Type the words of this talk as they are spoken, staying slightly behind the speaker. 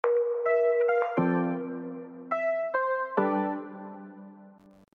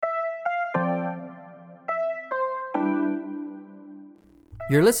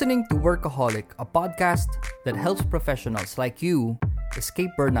You're listening to Workaholic, a podcast that helps professionals like you escape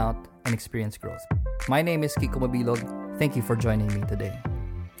burnout and experience growth. My name is Kiko Mabilog. Thank you for joining me today.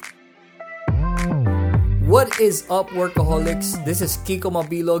 What is up, Workaholics? This is Kiko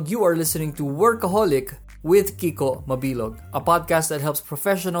Mabilog. You are listening to Workaholic with Kiko Mabilog, a podcast that helps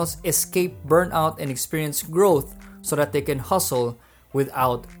professionals escape burnout and experience growth so that they can hustle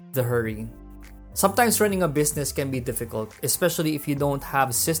without the hurry. Sometimes running a business can be difficult, especially if you don't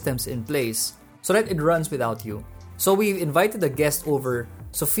have systems in place so that it runs without you. So we've invited a guest over,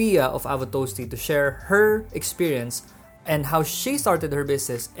 Sophia of Avotoasty, to share her experience and how she started her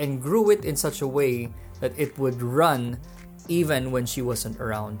business and grew it in such a way that it would run even when she wasn't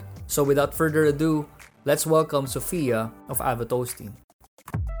around. So without further ado, let's welcome Sophia of Avotoasty.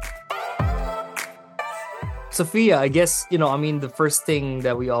 Sophia, I guess, the first thing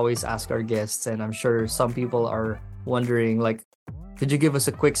that we always ask our guests, and I'm sure some people are wondering, could you give us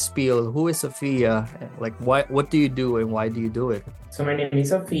a quick spiel? Who is Sophia? What do you do and why do you do it? So my name is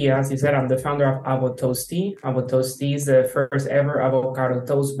Sophia. As you said, I'm the founder of Avotoasty. Avotoasty is the first ever avocado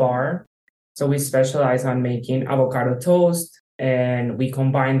toast bar. So we specialize on making avocado toast and we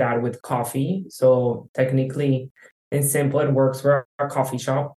combine that with coffee. So technically, in simple, it works for a coffee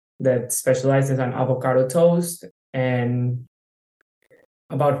shop that specializes on avocado toast. And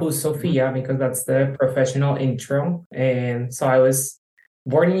about who's Sophia, because that's the professional intro. And so I was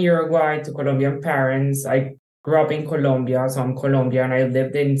born in Uruguay to Colombian parents. I grew up in Colombia, so I'm Colombian. I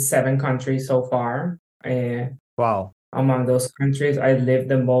lived in 7 countries so far. Wow. Among those countries, I lived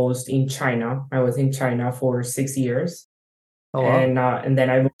the most in China. I was in China for 6 years. Oh, wow. And then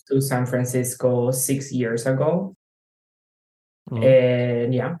I moved to San Francisco 6 years ago.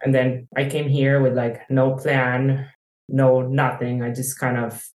 Mm-hmm. And then I came here with no plan, no nothing. I just kind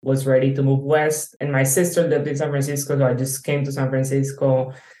of was ready to move west. And my sister lived in San Francisco, so I just came to San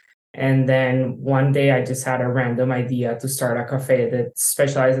Francisco. And then one day I just had a random idea to start a cafe that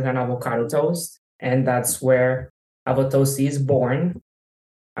specializes in avocado toast. And that's where Avotoasty is born.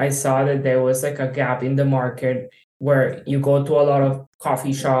 I saw that there was a gap in the market where you go to a lot of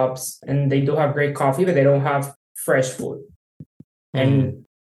coffee shops and they do have great coffee, but they don't have fresh food. And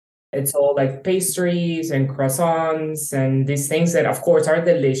it's all pastries and croissants and these things that, of course, are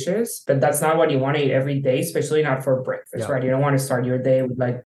delicious, but that's not what you want to eat every day, especially not for breakfast, right? You don't want to start your day with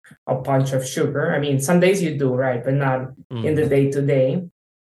a bunch of sugar. I mean, some days you do, right? But not in the day-to-day.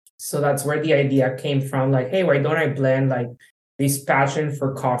 So that's where the idea came from. Hey, why don't I blend this passion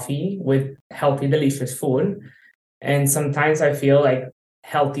for coffee with healthy, delicious food? And sometimes I feel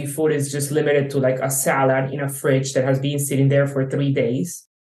healthy food is just limited to a salad in a fridge that has been sitting there for 3 days.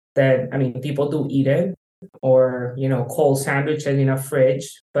 That, I mean, people do eat it, or, cold sandwiches in a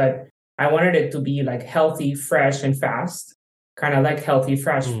fridge, but I wanted it to be healthy, fresh, and fast, kind of healthy,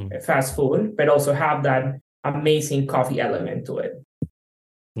 fresh, fast food, but also have that amazing coffee element to it.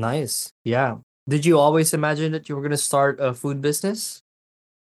 Nice. Yeah. Did you always imagine that you were going to start a food business?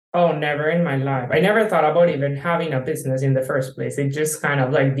 Oh, never in my life. I never thought about even having a business in the first place. It just kind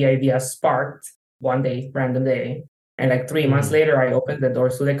of the idea sparked one day, random day. And 3 months later, I opened the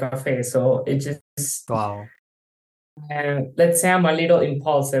doors to the cafe. So it just... Wow. Let's say I'm a little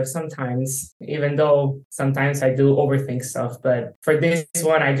impulsive sometimes, even though sometimes I do overthink stuff. But for this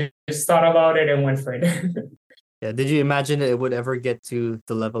one, I just thought about it and went for it. Yeah. Did you imagine that it would ever get to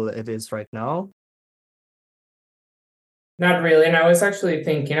the level it is right now? Not really. And I was actually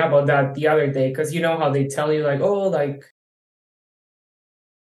thinking about that the other day, because you know how they tell you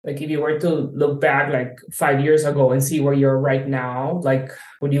if you were to look back 5 years ago and see where you're right now,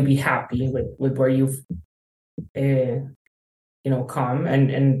 would you be happy with where you've come?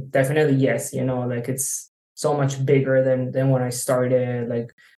 And definitely yes. It's so much bigger than when I started.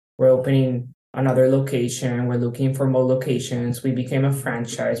 We're opening another location, we're looking for more locations, we became a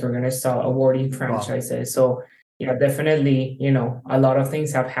franchise, we're going to start awarding franchises. Wow. So yeah, definitely, a lot of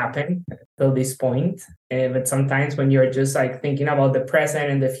things have happened till this point. But sometimes when you're just thinking about the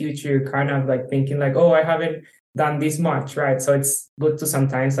present and the future, you're kind of thinking oh, I haven't done this much, right? So it's good to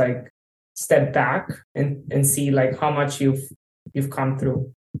sometimes step back and see how much you've come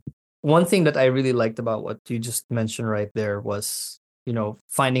through. One thing that I really liked about what you just mentioned right there was,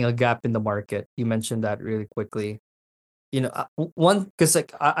 finding a gap in the market. You mentioned that really quickly. One, because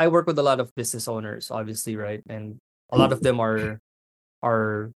I work with a lot of business owners, obviously, right? And a lot of them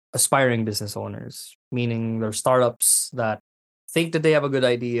are aspiring business owners, meaning they're startups that think that they have a good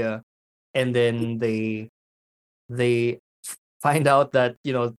idea, and then they find out that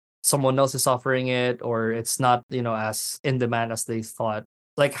someone else is offering it, or it's not as in demand as they thought.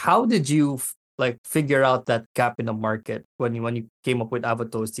 How did you like figure out that gap in the market when you came up with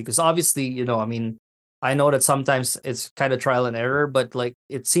Avotoasty? Because obviously, I mean, I know that sometimes it's kind of trial and error, but like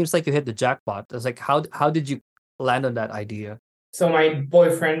it seems like you hit the jackpot. It's like how did you land on that idea? So my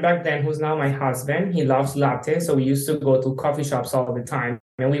boyfriend back then, who's now my husband, he loves latte. So we used to go to coffee shops all the time.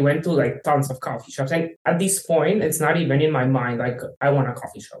 And we went to like tons of coffee shops. And at this point, it's not even in my mind, like I want a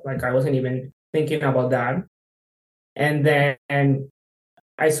coffee shop. Like I wasn't even thinking about that. And then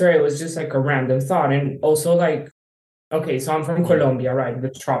I swear it was just like a random thought. And also like, okay, so I'm from Colombia, right? The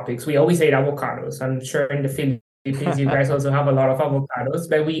tropics. We always ate avocados. I'm sure in the Philippines, you guys also have a lot of avocados,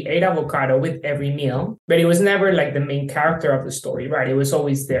 but we ate avocado with every meal. But it was never like the main character of the story, right? It was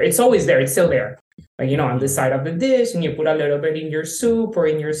always there. It's always there. It's still there. Like, on the side of the dish, and you put a little bit in your soup or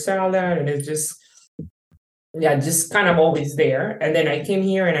in your salad, and it's just, yeah, just kind of always there. And then I came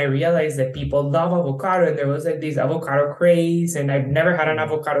here and I realized that people love avocado, and there was like this avocado craze, and I've never had an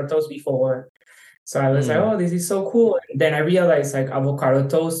avocado toast before. So I was like, oh, this is so cool. And then I realized like avocado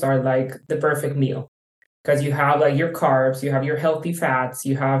toast are like the perfect meal because you have like your carbs, you have your healthy fats,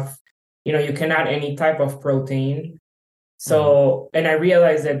 you have, you can add any type of protein. So, and I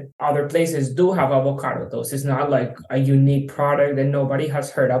realized that other places do have avocado toast. It's not like a unique product that nobody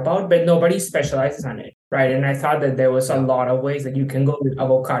has heard about, but nobody specializes on it, right? And I thought that there was a lot of ways that you can go with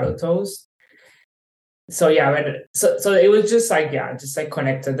avocado toast. So yeah, but so it was just like, yeah, just like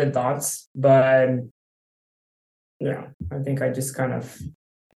connected the dots. But yeah, I think I just kind of,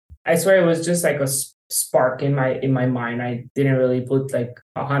 I swear it was just like a spark in my mind. I didn't really put like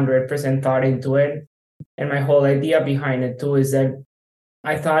 100% thought into it. And my whole idea behind it too is that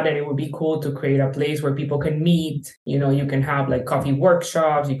I thought that it would be cool to create a place where people can meet. You can have like coffee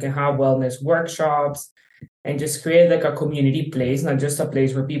workshops, you can have wellness workshops, and just create like a community place, not just a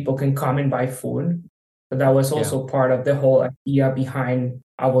place where people can come and buy food. But that was also part of the whole idea behind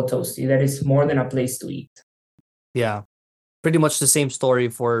Avotoasty, that it's more than a place to eat. Yeah, pretty much the same story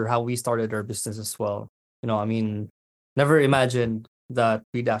for how we started our business as well. I mean, never imagined that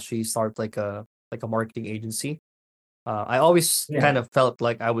we'd actually start like a marketing agency. I always kind of felt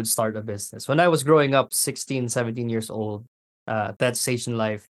like I would start a business. When I was growing up, 16, 17 years old, that stage in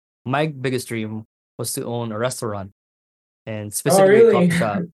life, my biggest dream was to own a restaurant and specifically a coffee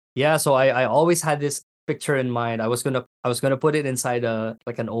shop. Yeah, so I always had this picture in mind. I was gonna put it inside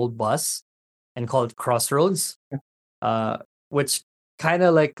like an old bus and call it Crossroads, which kind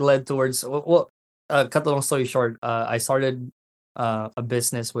of like led towards cut the long story short, I started a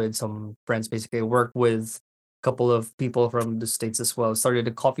business with some friends. Basically, I worked with a couple of people from the States as well. Started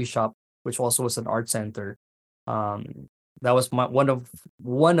a coffee shop, which also was an art center. That was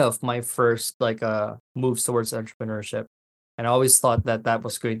one of my first like moves towards entrepreneurship, and I always thought that that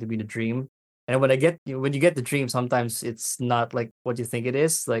was going to be the dream. And when you get the dream, sometimes it's not like what you think it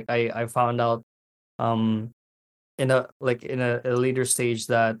is. Like I found out um in a later stage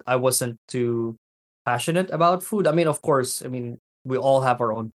that I wasn't too passionate about food. I mean, of course, I mean we all have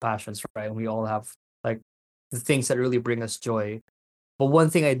our own passions, right? We all have like the things that really bring us joy. But one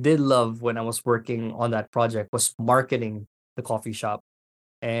thing I did love when I was working on that project was marketing the coffee shop.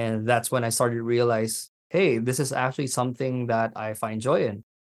 And that's when I started to realize, hey, this is actually something that I find joy in.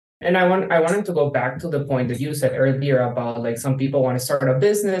 And I wanted to go back to the point that you said earlier about like some people want to start a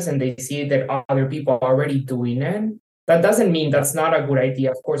business and they see that other people are already doing it. That doesn't mean that's not a good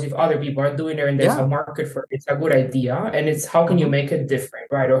idea. Of course, if other people are doing it and there's a market for it, it's a good idea. And it's how can you make it different,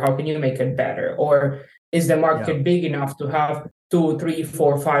 right? Or how can you make it better? Or is the market big enough to have 2, 3,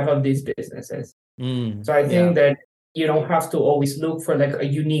 4, 5 of these businesses? So I think that you don't have to always look for like a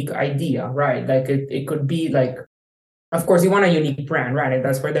unique idea, right? Like it could be like, of course, you want a unique brand, right? And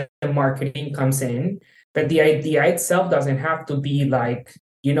that's where the marketing comes in. But the idea itself doesn't have to be like,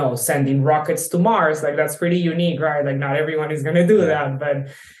 sending rockets to Mars. Like that's pretty unique, right? Like not everyone is going to do that. But,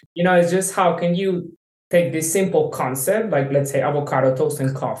 it's just how can you take this simple concept, like let's say avocado toast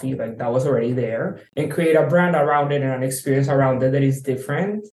and coffee, like that was already there, and create a brand around it and an experience around it that is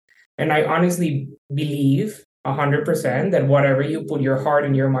different. And I honestly believe 100% that whatever you put your heart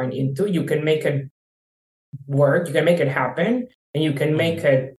and your mind into, you can make it work, you can make it happen, and you can make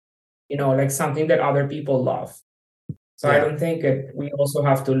it like something that other people love. So I don't think we also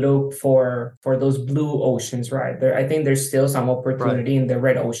have to look for those blue oceans, right? I think there's still some opportunity in the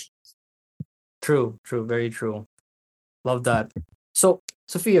red oceans. True, very true. Love that. So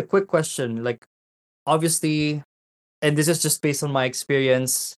Sophia, quick question, like obviously, and this is just based on my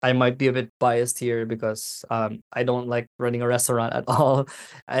experience, I might be a bit biased here because I don't like running a restaurant at all,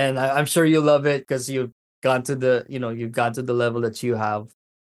 and I'm sure you love it because you've gone to the level that you have.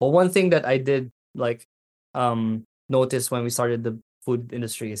 But one thing that I did like notice when we started food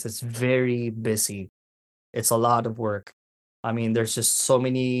industry is it's very busy. It's a lot of work. I mean, there's just so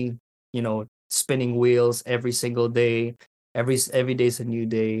many, spinning wheels every single day. Every day is a new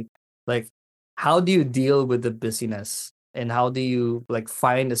day. Like, how do you deal with the busyness? And how do you like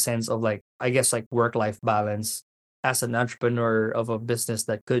find a sense of like, I guess like work-life balance as an entrepreneur of a business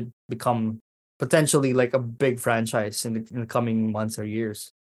that could become potentially like a big franchise in the coming months or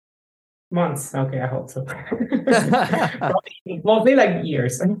years? Months. Okay, I hope so. Probably, mostly like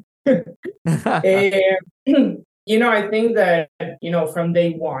years. Eh, I think that, from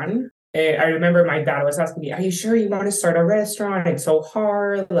day one, I remember my dad was asking me, are you sure you want to start a restaurant? It's so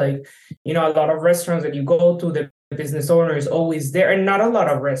hard. Like, a lot of restaurants that you go to, the business owner is always there. And not a lot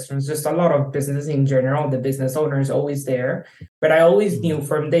of restaurants, just a lot of businesses in general, the business owner is always there. But I always knew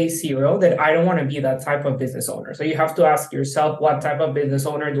from day zero that I don't want to be that type of business owner. So you have to ask yourself, what type of business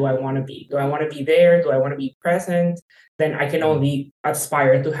owner do I want to be? Do I want to be there? Do I want to be present? Then I can only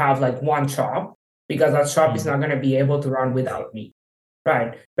aspire to have like one shop, because that shop is not going to be able to run without me.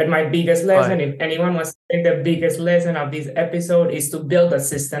 Right. But my biggest lesson, Right. if anyone wants to take the biggest lesson of this episode, is to build a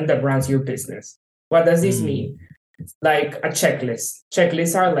system that runs your business. What does this mean? Like a checklist.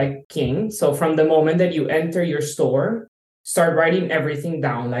 Checklists are like king. So from the moment that you enter your store, start writing everything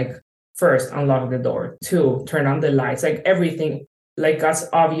down. Like, first, unlock the door. Two, turn on the lights. Like everything, like as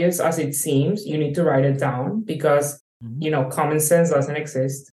obvious as it seems, you need to write it down, because common sense doesn't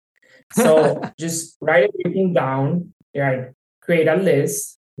exist. So just write everything down. Right. Create a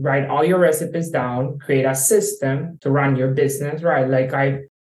list, write all your recipes down, create a system to run your business, right? Like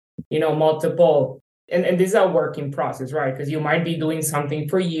multiple, and this is a working process, right? Because you might be doing something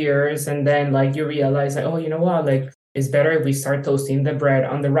for years, and then like you realize like, oh, you know what, like it's better if we start toasting the bread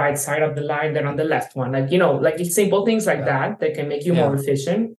on the right side of the line than on the left one. Like, like it's simple things like that can make you more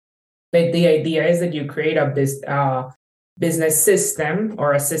efficient. But the idea is that you create a business system,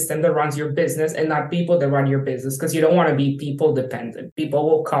 or a system that runs your business, and not people that run your business, because you don't want to be people dependent. People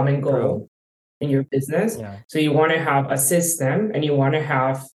will come and go in your business. So you want to have a system, and you want to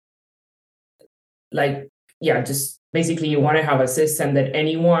have just basically you want to have a system that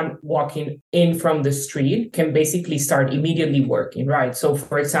anyone walking in from the street can basically start immediately working, right? So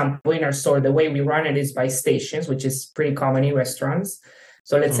for example, in our store, the way we run it is by stations, which is pretty common in restaurants.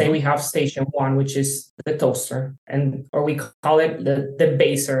 So let's say we have station one, which is the toaster, or we call it the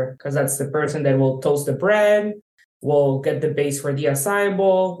baser, because that's the person that will toast the bread, will get the base for the acai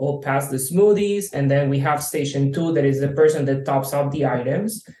bowl, will pass the smoothies, and then we have station two, that is the person that tops up the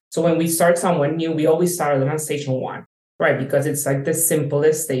items. So when we start someone new, we always start them on station one, right? Because it's like the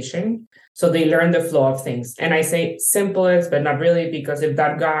simplest station. So they learn the flow of things. And I say simplest, but not really, because if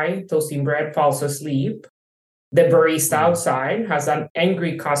that guy toasting bread falls asleep, the barista outside has an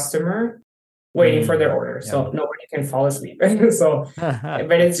angry customer waiting for their order. So nobody can fall asleep. So,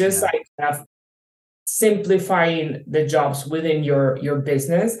 but it's just like simplifying the jobs within your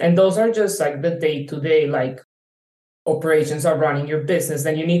business. And those are just like the day-to-day like operations of running your business.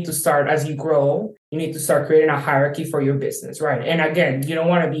 Then you need to start, as you grow, you need to start creating a hierarchy for your business, right? And again, you don't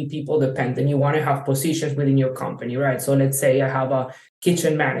want to be people dependent. You want to have positions within your company, right? So let's say I have a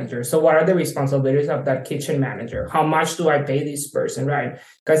kitchen manager. So what are the responsibilities of that kitchen manager? How much do I pay this person, right?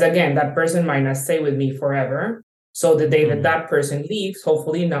 Because again, that person might not stay with me forever. So the day that person leaves,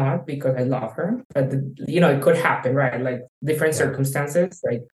 hopefully not, because I love her, but it could happen, right? Like different circumstances,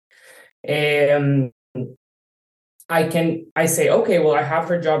 like I say, okay, well, I have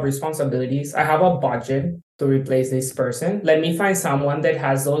her job responsibilities. I have a budget to replace this person. Let me find someone that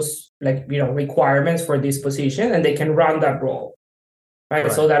has those requirements for this position, and they can run that role,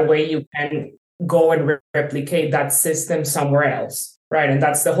 right? So that way you can go and replicate that system somewhere else, right? And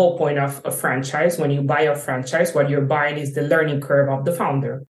that's the whole point of a franchise. When you buy a franchise, what you're buying is the learning curve of the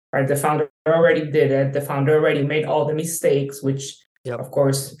founder, right? The founder already did it. The founder already made all the mistakes, which of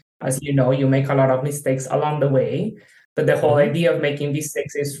course, as you know, you make a lot of mistakes along the way, but the whole idea of making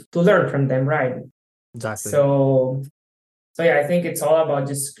mistakes is to learn from them, right? Exactly. So yeah, I think it's all about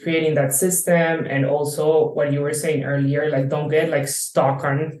just creating that system, and also what you were saying earlier, like don't get like stuck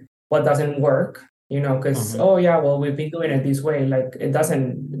on what doesn't work, because we've been doing it this way. Like it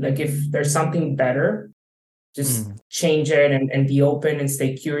doesn't, like if there's something better, just change it and be open and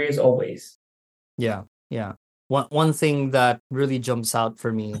stay curious always. Yeah. One thing that really jumps out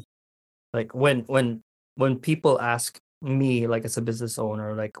for me, like when people ask me, like as a business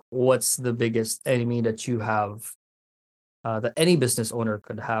owner, like what's the biggest enemy that you have, that any business owner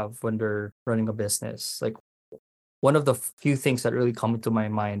could have when they're running a business, like one of the few things that really come into my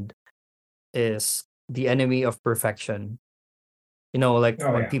mind is the enemy of perfection. Like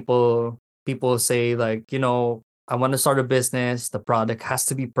when people say like, I want to start a business. The product has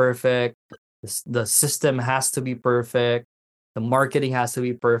to be perfect. The system has to be perfect. The marketing has to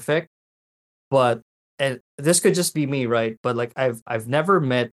be perfect. But and this could just be me, right? But like I've never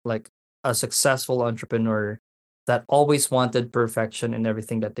met like a successful entrepreneur that always wanted perfection in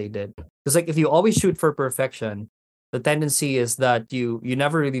everything that they did. Because like if you always shoot for perfection, the tendency is that you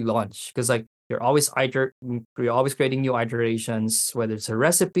never really launch because like you're always creating new iterations, whether it's a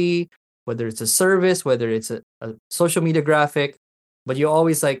recipe, whether it's a service, whether it's a social media graphic, but you're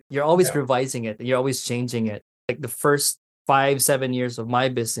always Yeah. revising it, you're always changing it. Like the first 5 7 years of my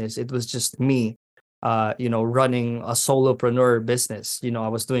business, it was just me running a solopreneur business. I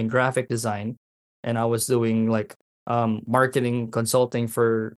was doing graphic design and I was doing like marketing consulting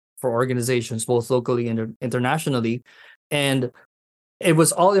for organizations both locally and internationally. And it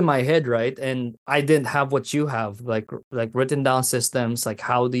was all in my head, right? And I didn't have what you have, like written down systems, like Oh,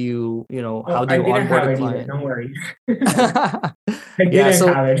 how do I you didn't onboard have a it either. client. Don't worry. I Yeah, didn't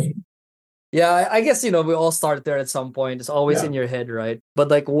so have it. yeah, I guess we all start there at some point. It's always Yeah. in your head, right? But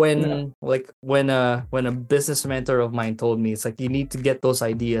like Yeah. when a business mentor of mine told me, it's like you need to get those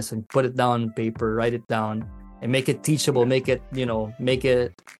ideas and put it down on paper, write it down, and make it teachable, Yeah. make it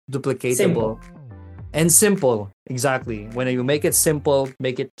duplicatable Simple. and simple. Exactly. When you make it simple,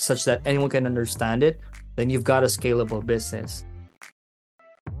 make it such that anyone can understand it, then you've got a scalable business.